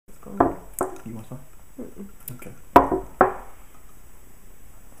You want some? Okay.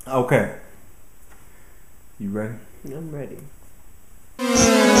 Okay. You ready? I'm ready.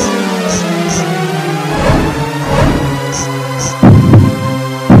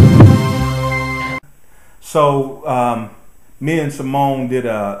 So, me and SeMonne did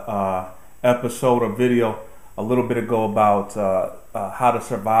a episode, a video a little bit ago about how to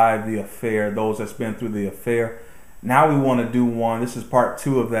survive the affair, those that's been through the affair. Now we want to do one, this is part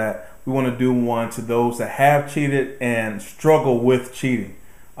 2 of that. We want to do one to those that have cheated and struggle with cheating.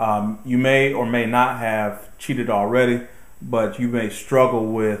 You may or may not have cheated already, but you may struggle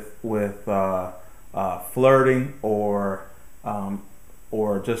with flirting or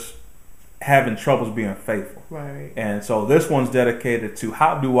just having troubles being faithful. Right. And so this one's dedicated to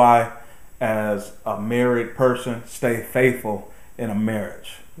how do I, as a married person, stay faithful in a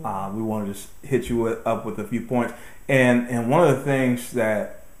marriage. We want to just hit you up with a few points. And one of the things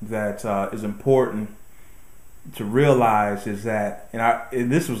that is important to realize is that,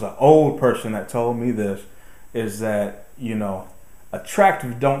 and this was an old person that told me this, is that,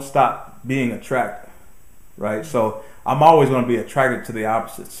 attractive don't stop being attractive, right? So I'm always going to be attracted to the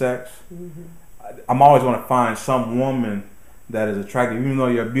opposite sex. Mm-hmm. I'm always going to find some woman that is attractive. Even though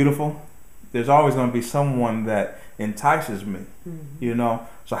you're beautiful, there's always going to be someone that entices me,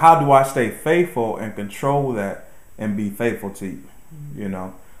 So how do I stay faithful and control that and be faithful to you,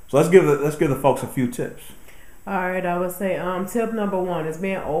 So let's give the folks a few tips. All right, I would say tip number 1 is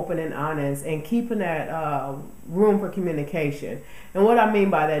being open and honest and keeping that room for communication. And what I mean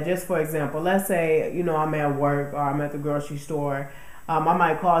by that, just for example, let's say, I'm at work or I'm at the grocery store. I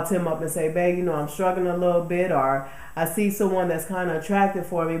might call Tim up and say, babe, I'm struggling a little bit, or I see someone that's kind of attractive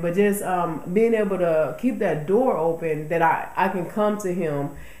for me. But just being able to keep that door open that I can come to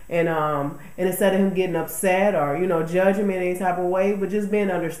him and instead of him getting upset or, judging me in any type of way, but just being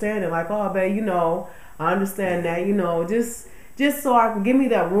understanding, like, oh, babe, I understand that, just so I can give me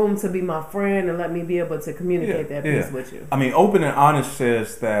that room to be my friend and let me be able to communicate that piece with you. I mean, open and honest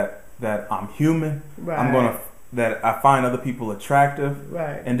says that I'm human. Right. That I find other people attractive,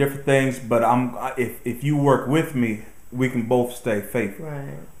 right, and different things. But if you work with me, we can both stay faithful,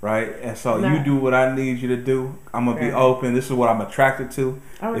 right. And so you do what I need you to do. I'm gonna be open. This is what I'm attracted to.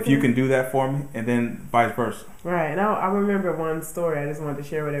 If you can do that for me, and then vice versa. Right. And I remember one story I just wanted to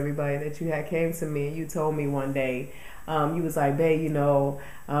share with everybody that you had came to me and you told me one day, you was like, babe,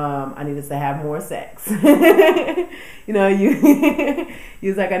 I need us to have more sex. You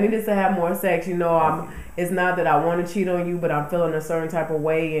was like, I need us to have more sex. It's not that I want to cheat on you, but I'm feeling a certain type of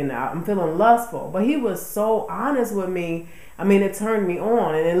way and I'm feeling lustful. But he was so honest with me. I mean, it turned me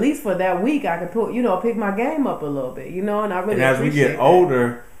on, and at least for that week, I could pick my game up a little bit, and I really. And as we get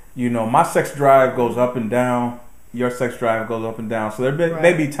older, my sex drive goes up and down. Your sex drive goes up and down. So there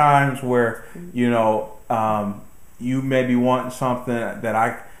may be times where you may be wanting something that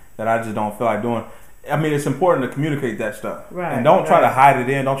I just don't feel like doing. I mean, it's important to communicate that stuff, and don't try to hide it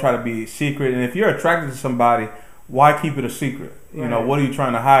in. Don't try to be secret. And if you're attracted to somebody, why keep it a secret? What are you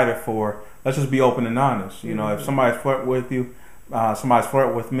trying to hide it for? Let's just be open and honest. If somebody's flirting with you, somebody's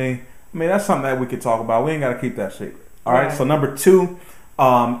flirting with me. I mean, that's something that we could talk about. We ain't got to keep that secret. All right. So number 2,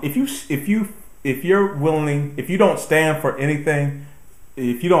 if you're willing, if you don't stand for anything,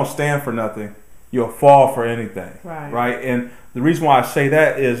 if you don't stand for nothing, you'll fall for anything. Right. And the reason why I say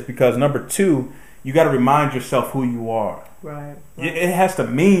that is because number 2, you got to remind yourself who you are. Right. It has to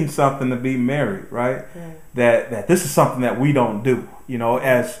mean something to be married, right? That this is something that we don't do.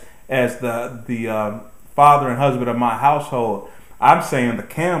 As the father and husband of my household, I'm saying the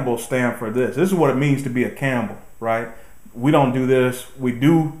Campbells stand for this. This is what it means to be a Campbell, right? We don't do this. We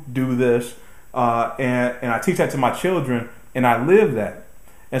do this. And I teach that to my children, and I live that.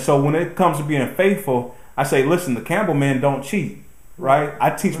 And so when it comes to being faithful, I say, listen, the Campbell men don't cheat, right?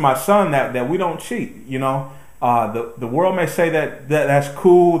 I teach my son that we don't cheat. The world may say that's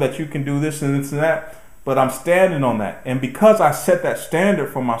cool, that you can do this and this and that, but I'm standing on that. And because I set that standard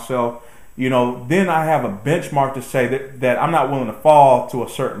for myself, then I have a benchmark to say that I'm not willing to fall to a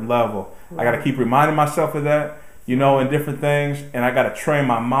certain level. I got to keep reminding myself of that, and different things, and I got to train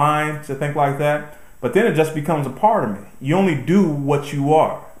my mind to think like that. But then it just becomes a part of me. You only do what you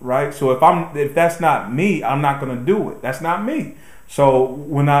are, right? So if that's not me, I'm not going to do it. That's not me. So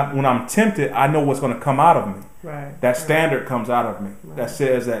when I'm tempted, I know what's going to come out of me. Right. That standard comes out of me. Right. That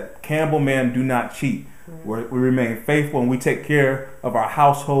says that Campbell men do not cheat. Right. We remain faithful and we take care of our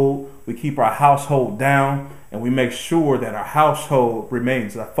household. We keep our household down, and we make sure that our household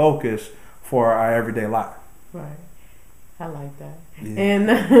remains a focus for our everyday life. Right. I like that. Yeah. And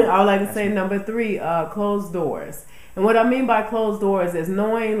I would like to say number 3, closed doors. And what I mean by closed doors is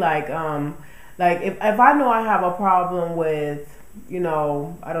knowing, like, Like if I know I have a problem with, I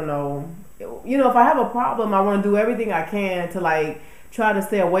don't know, if I have a problem, I want to do everything I can to like try to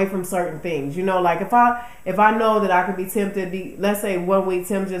stay away from certain things. Like if I know that I could be tempted, let's say 1 week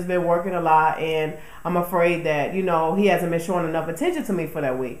Tim's just been working a lot and I'm afraid that, he hasn't been showing enough attention to me for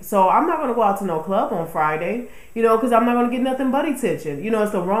that week. So I'm not going to go out to no club on Friday, because I'm not going to get nothing but attention.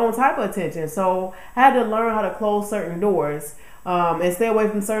 It's the wrong type of attention. So I had to learn how to close certain doors and stay away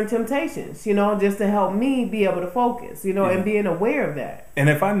from certain temptations, just to help me be able to focus, and being aware of that. And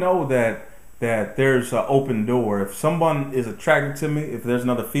if I know that there's an open door, if someone is attracted to me, if there's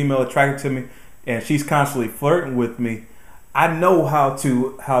another female attracted to me, and she's constantly flirting with me, I know how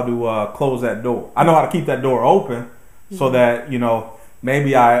to close that door. I know how to keep that door open, so that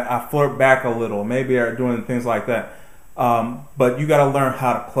maybe I flirt back a little, maybe I'm doing things like that. But you got to learn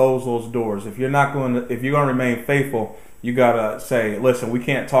how to close those doors. If you're going to remain faithful, you got to say, listen, we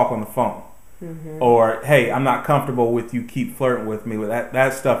can't talk on the phone. Or, hey, I'm not comfortable with you keep flirting with me.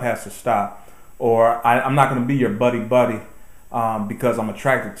 That stuff has to stop. Or I'm not going to be your buddy because I'm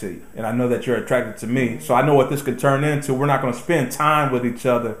attracted to you. And I know that you're attracted to me. So I know what this could turn into. We're not going to spend time with each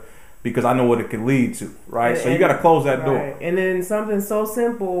other because I know what it could lead to. Right? So you got to close that door. And then something so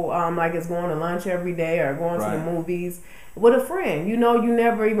simple like it's going to lunch every day or going to the movies with a friend. You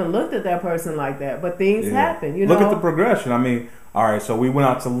never even looked at that person like that. But things happen. Look at the progression. I mean, all right, so we went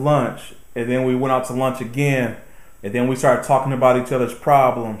out to lunch. And then we went out to lunch again. And then we started talking about each other's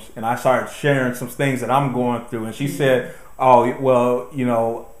problems. And I started sharing some things that I'm going through. And she said, oh, well, you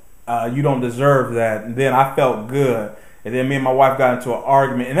don't deserve that. And then I felt good. And then me and my wife got into an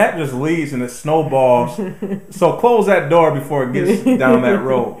argument. And that just leads and it snowballs. So close that door before it gets down that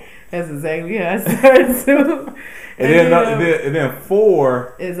road. That's exactly, that's too. And then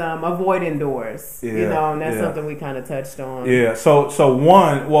 4 is avoiding doors. And that's something we kind of touched on. Yeah. So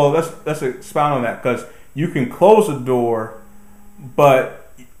 1, well, let's expound on that, because you can close a door,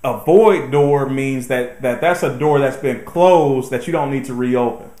 but avoid door means that's a door that's been closed that you don't need to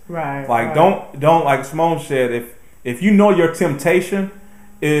reopen. Right. Like don't like SeMonne said, if you know your temptation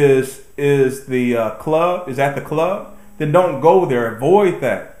is the club, is at the club, then don't go there. Avoid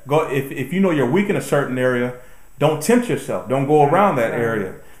that. Go if you know you're weak in a certain area, don't tempt yourself. Don't go around that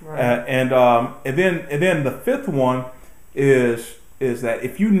area. Right. And then the 5th one is that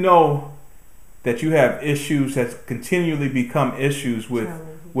if you know that you have issues that continually become issues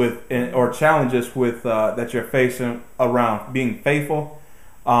or challenges with that you're facing around being faithful,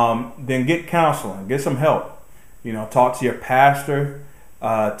 then get counseling, get some help. Talk to your pastor,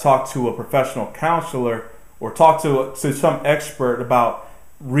 talk to a professional counselor, or talk to some expert about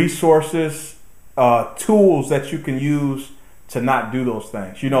resources, tools that you can use to not do those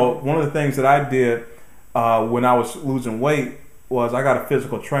things. One of the things that I did when I was losing weight was I got a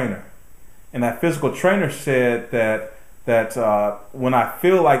physical trainer. And that physical trainer said that when I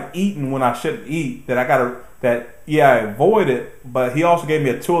feel like eating when I shouldn't eat, I avoid it, but he also gave me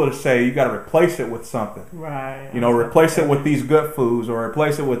a tool to say you got to replace it with something. Right. Replace it with these good foods, or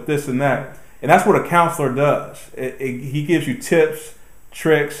replace it with this and that. And that's what a counselor does. He gives you tips,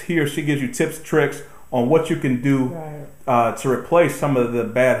 tricks. He or she gives you tips, tricks on what you can do to replace some of the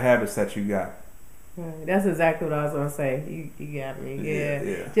bad habits that you got. Right. That's exactly what I was going to say. You got me.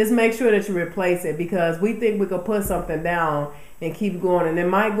 Yeah. Just make sure that you replace it, because we think we could put something down and keep going, and it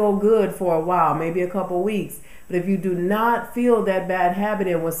might go good for a while, maybe a couple weeks. But if you do not feel that bad habit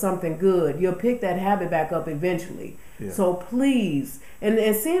in with something good, you'll pick that habit back up eventually. Yeah. So please,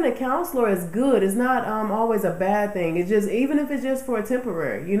 and seeing a counselor is good. It's not always a bad thing. It's just, even if it's just for a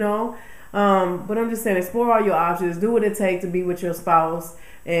temporary, but I'm just saying, explore all your options. Do what it takes to be with your spouse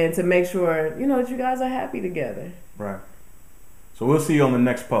and to make sure, that you guys are happy together. Right. So we'll see you on the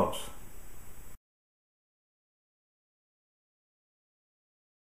next post.